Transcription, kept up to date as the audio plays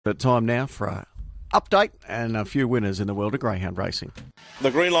But time now for a update and a few winners in the world of greyhound racing.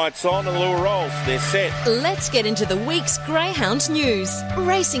 The green light's on and the lure rolls. They're set. Let's get into the week's greyhound news.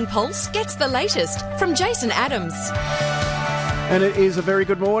 Racing Pulse gets the latest from Jason Adams. And it is a very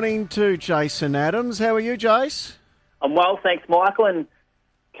good morning to Jason Adams. How are you, Jace? I'm well, thanks, Michael, and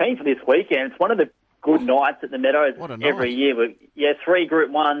keen for this weekend. It's one of the good nights at the Meadows every year. But, 3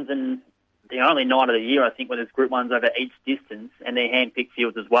 Group 1s and the only night of the year, I think, when there's Group 1s over each distance, and they're hand-picked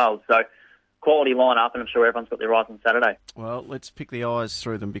fields as well. So quality line-up, and I'm sure everyone's got their eyes on Saturday. Well, let's pick the eyes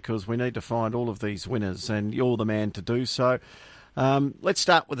through them because we need to find all of these winners, and you're the man to do so. Let's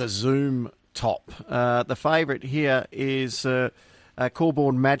start with a Zoom top. The favourite here is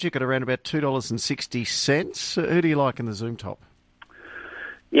Corborn Magic at around about $2.60. Who do you like in the Zoom top?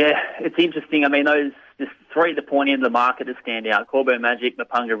 Yeah, it's interesting. I mean, there's 3 at the point end of the market that stand out. Corborn Magic,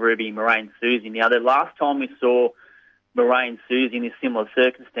 Mapunga Ruby, Moraine Susie. Now, the last time we saw Moraine Susie in this similar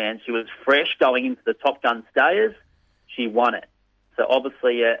circumstance, she was fresh going into the Top Gun Stayers. She won it. So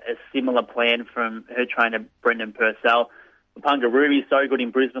obviously a similar plan from her trainer, Brendan Purcell. Mapunga Ruby is so good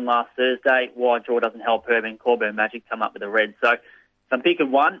in Brisbane last Thursday. Wide Draw doesn't help her, and Corborn Magic come up with a red. So if I'm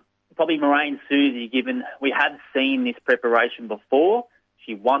picking one, probably Moraine Susie, given we had seen this preparation before.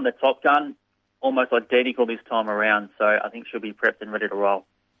 She won the Top Gun, almost identical this time around. So I think she'll be prepped and ready to roll.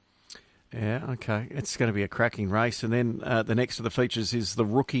 Yeah, okay. It's going to be a cracking race. And then the next of the features is the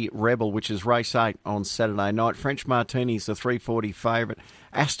Rookie Rebel, which is race 8 on Saturday night. French Martini's the 340 favourite.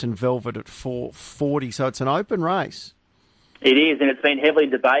 Aston Velvet at 440. So it's an open race. It is, and it's been heavily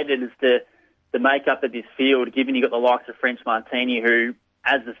debated as to the makeup of this field, given you've got the likes of French Martini, who,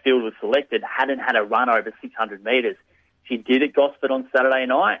 as the field was selected, hadn't had a run over 600 metres. She did at Gosford on Saturday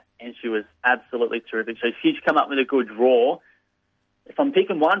night, and she was absolutely terrific. So she's come up with a good draw. If I'm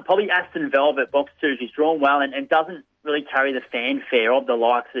picking one, probably Aston Velvet, box 2. She's drawn well and doesn't really carry the fanfare of the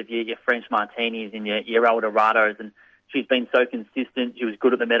likes of your French Martinis and your Eldorados. And she's been so consistent. She was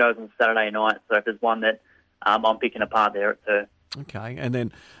good at the Meadows on Saturday night. So if there's one that I'm picking apart there, it's her. Okay, and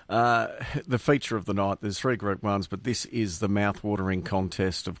then the feature of the night, there's 3 Group 1s, but this is the mouth-watering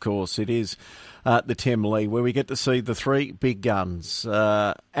contest, of course. It is the Temlee, where we get to see the 3 big guns.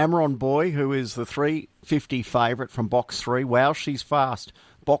 Amaron Boy, who is the 350 favourite from box 3. Wow, she's fast.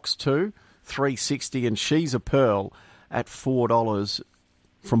 Box 2, 360, and She's a Pearl at $4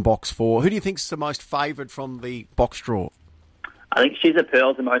 from box 4. Who do you think's the most favoured from the box draw? I think She's a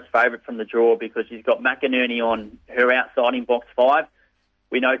Pearl's the most favourite from the draw because she's got McInerney on her outside in box 5.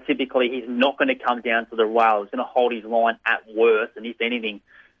 We know typically he's not going to come down to the rail. He's going to hold his line at worst, and if anything,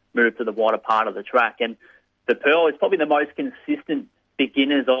 move to the wider part of the track. And the Pearl is probably the most consistent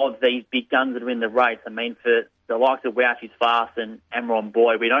beginners of these big guns that are in the race. I mean, for the likes of Wow, She's Fast and Amaron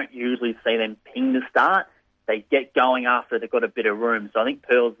Boy, we don't usually see them ping the start. They get going after they've got a bit of room. So I think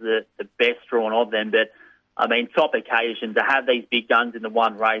Pearl's the best drawn of them, but I mean, top occasion to have these big guns in the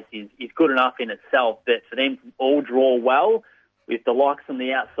one race is good enough in itself, but for them to all draw well, with the likes on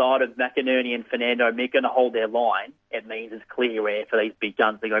the outside of McInerney and Fernando Mick going to hold their line, it means it's clear air for these big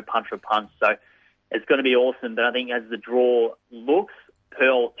guns to go punch for punch. So it's going to be awesome, but I think as the draw looks,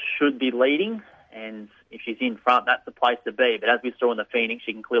 Pearl should be leading, and if she's in front, that's the place to be. But as we saw in the Phoenix,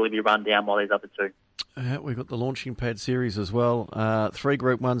 she can clearly be run down by these other 2. We've got the Launching Pad Series as well. 3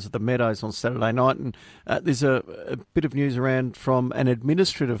 Group 1s at the Meadows on Saturday night. And there's a bit of news around from an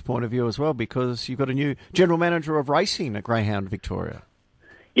administrative point of view as well, because you've got a new General Manager of Racing at Greyhound Victoria.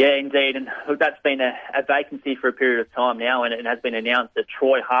 Yeah, indeed. And look, that's been a vacancy for a period of time now, and it has been announced that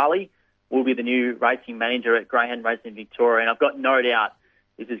Troy Harley will be the new Racing Manager at Greyhound Racing Victoria. And I've got no doubt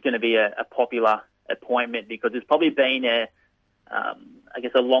this is going to be a popular appointment because there's probably been a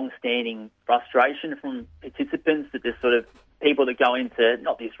long-standing frustration from participants that there's sort of people that go into,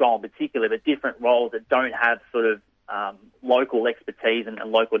 not this role in particular, but different roles that don't have sort of local expertise and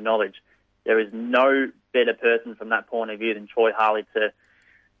local knowledge. There is no better person from that point of view than Troy Harley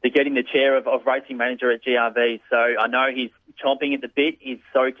to get in the chair of Racing Manager at GRV. So I know he's chomping at the bit. He's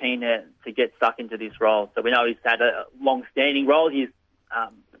so keen to get stuck into this role. So we know he's had a long-standing role. He's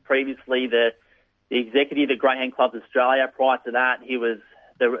previously the executive at Greyhound Clubs Australia. Prior to that, he was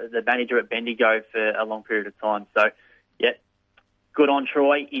the manager at Bendigo for a long period of time. So, yeah, good on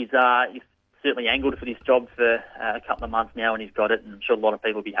Troy. He's certainly angled for this job for a couple of months now, and he's got it, and I'm sure a lot of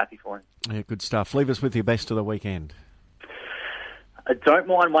people will be happy for him. Yeah, good stuff. Leave us with your best of the weekend. I don't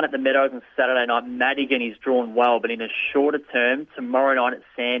mind one at the Meadows on Saturday night. Madigan is drawn well, but in a shorter term, tomorrow night at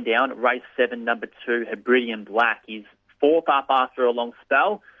Sandown, race 7, number 2, Hebridean Black. He's 4th up after a long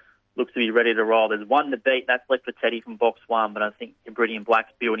spell. looks to be ready to roll. There's one to beat. That's left for Teddy from box 1, but I think Hebridean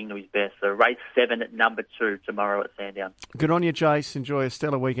Black's building to his best. So race 7 at number 2 tomorrow at Sandown. Good on you, Jace. Enjoy a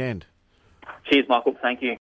stellar weekend. Cheers, Michael. Thank you.